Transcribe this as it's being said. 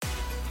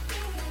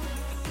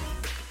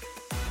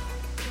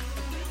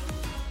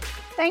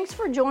Thanks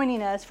for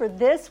joining us for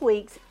this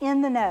week's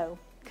In the Know,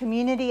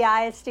 Community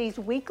ISD's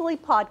weekly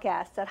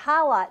podcast that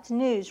highlights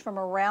news from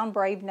around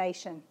Brave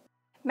Nation.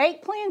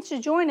 Make plans to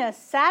join us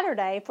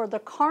Saturday for the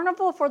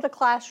Carnival for the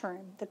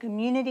Classroom. The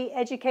Community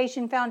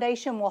Education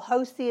Foundation will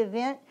host the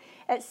event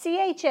at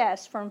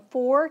CHS from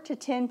 4 to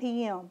 10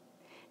 p.m.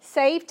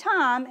 Save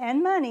time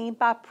and money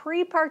by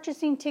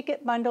pre-purchasing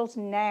ticket bundles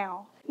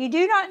now. You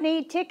do not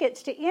need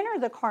tickets to enter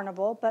the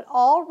carnival, but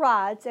all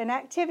rides and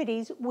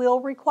activities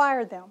will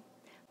require them.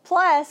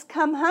 Plus,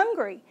 come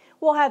hungry.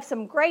 We'll have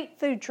some great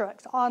food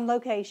trucks on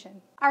location.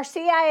 Our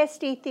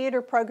CISD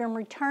theater program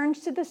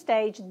returns to the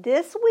stage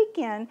this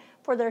weekend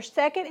for their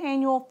second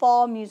annual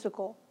fall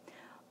musical.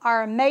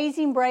 Our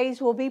amazing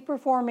Braves will be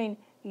performing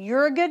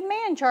You're a Good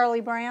Man,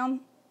 Charlie Brown.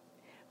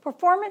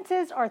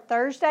 Performances are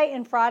Thursday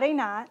and Friday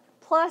night,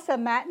 plus a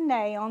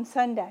matinee on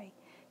Sunday.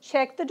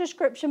 Check the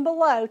description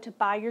below to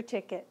buy your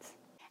tickets.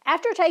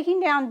 After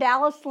taking down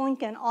Dallas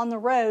Lincoln on the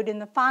road in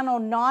the final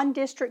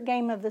non-district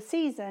game of the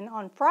season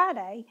on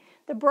Friday,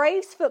 the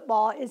Braves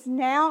football is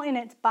now in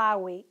its bye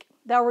week.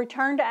 They'll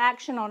return to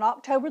action on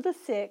October the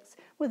 6th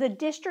with a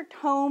district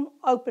home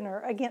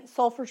opener against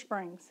Sulphur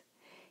Springs.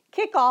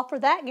 Kickoff for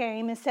that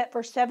game is set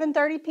for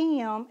 7:30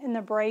 p.m. in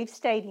the Braves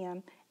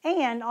Stadium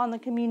and on the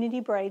Community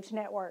Braves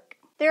Network.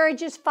 There are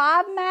just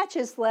 5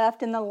 matches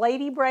left in the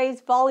Lady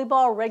Braves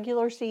volleyball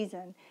regular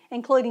season,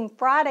 including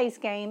Friday's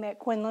game at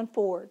Quinlan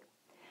Ford.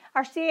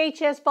 Our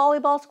CHS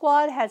volleyball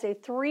squad has a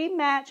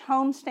 3-match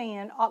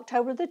homestand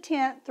October the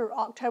 10th through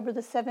October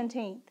the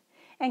 17th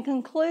and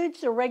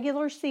concludes the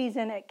regular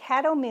season at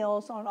Caddo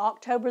Mills on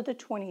October the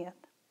 20th.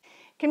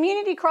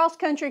 Community Cross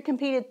Country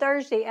competed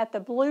Thursday at the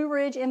Blue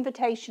Ridge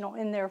Invitational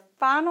in their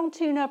final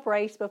tune-up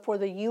race before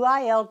the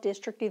UIL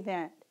district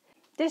event.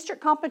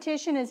 District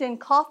competition is in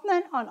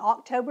Kaufman on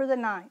October the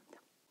 9th.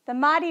 The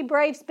Mighty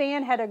Braves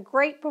Band had a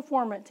great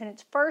performance in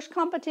its first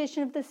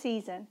competition of the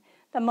season,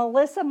 the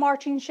Melissa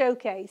Marching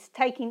Showcase,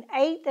 taking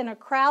 8th in a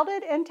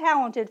crowded and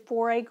talented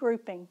 4A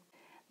grouping.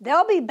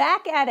 They'll be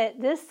back at it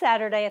this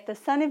Saturday at the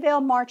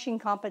Sunnyvale Marching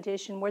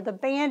Competition, where the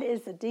band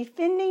is the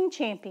defending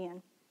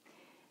champion.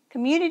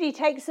 Community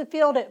takes the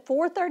field at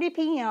 4:30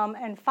 p.m.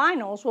 and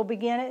finals will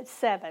begin at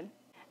 7.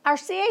 Our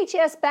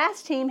CHS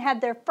bass team had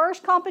their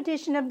first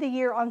competition of the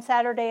year on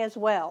Saturday as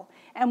well,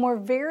 and we're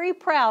very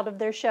proud of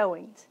their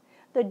showings.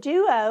 The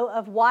duo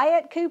of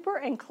Wyatt Cooper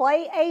and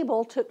Clay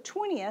Abel took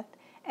 20th,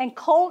 and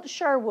Colt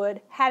Sherwood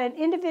had an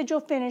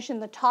individual finish in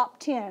the top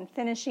 10,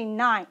 finishing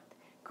 9th.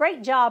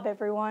 Great job,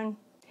 everyone.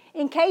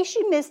 In case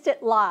you missed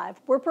it live,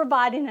 we're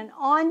providing an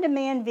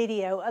on-demand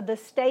video of the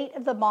State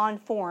of the Bond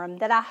Forum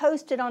that I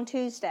hosted on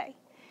Tuesday.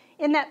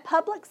 In that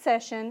public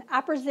session,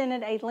 I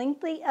presented a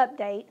lengthy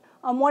update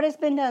on what has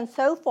been done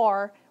so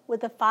far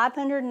with the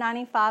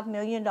 $595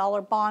 million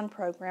bond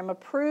program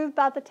approved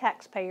by the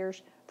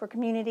taxpayers for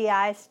Community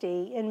ISD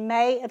in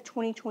May of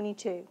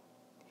 2022.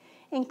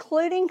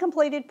 Including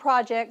completed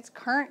projects,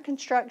 current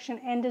construction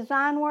and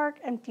design work,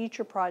 and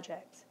future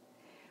projects.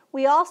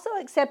 We also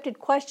accepted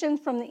questions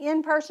from the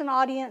in-person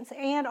audience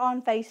and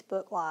on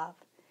Facebook Live.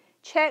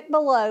 Check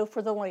below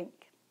for the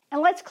link. And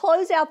let's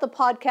close out the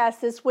podcast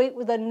this week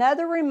with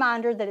another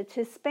reminder that it's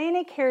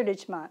Hispanic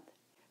Heritage Month.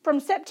 From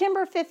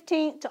September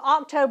 15th to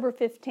October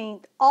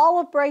 15th, all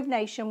of Brave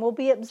Nation will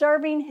be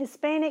observing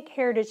Hispanic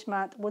Heritage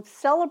Month with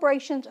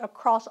celebrations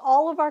across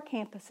all of our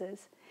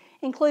campuses,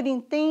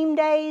 including theme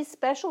days,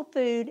 special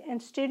food,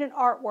 and student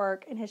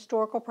artwork and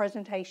historical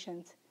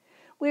presentations.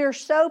 We are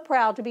so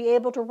proud to be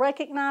able to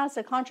recognize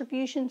the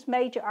contributions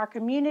made to our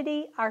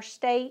community, our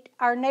state,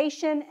 our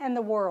nation, and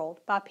the world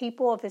by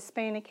people of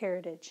Hispanic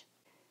heritage.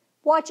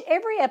 Watch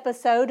every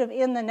episode of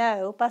In the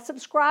Know by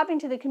subscribing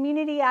to the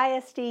Community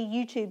ISD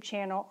YouTube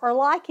channel or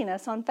liking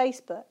us on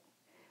Facebook.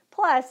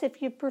 Plus,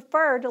 if you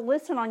prefer to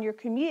listen on your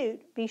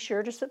commute, be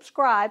sure to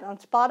subscribe on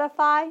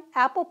Spotify,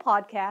 Apple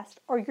Podcasts,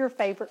 or your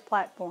favorite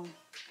platform.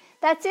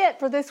 That's it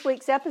for this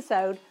week's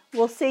episode.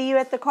 We'll see you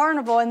at the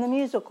carnival and the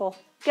musical.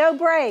 Go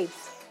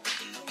Braves!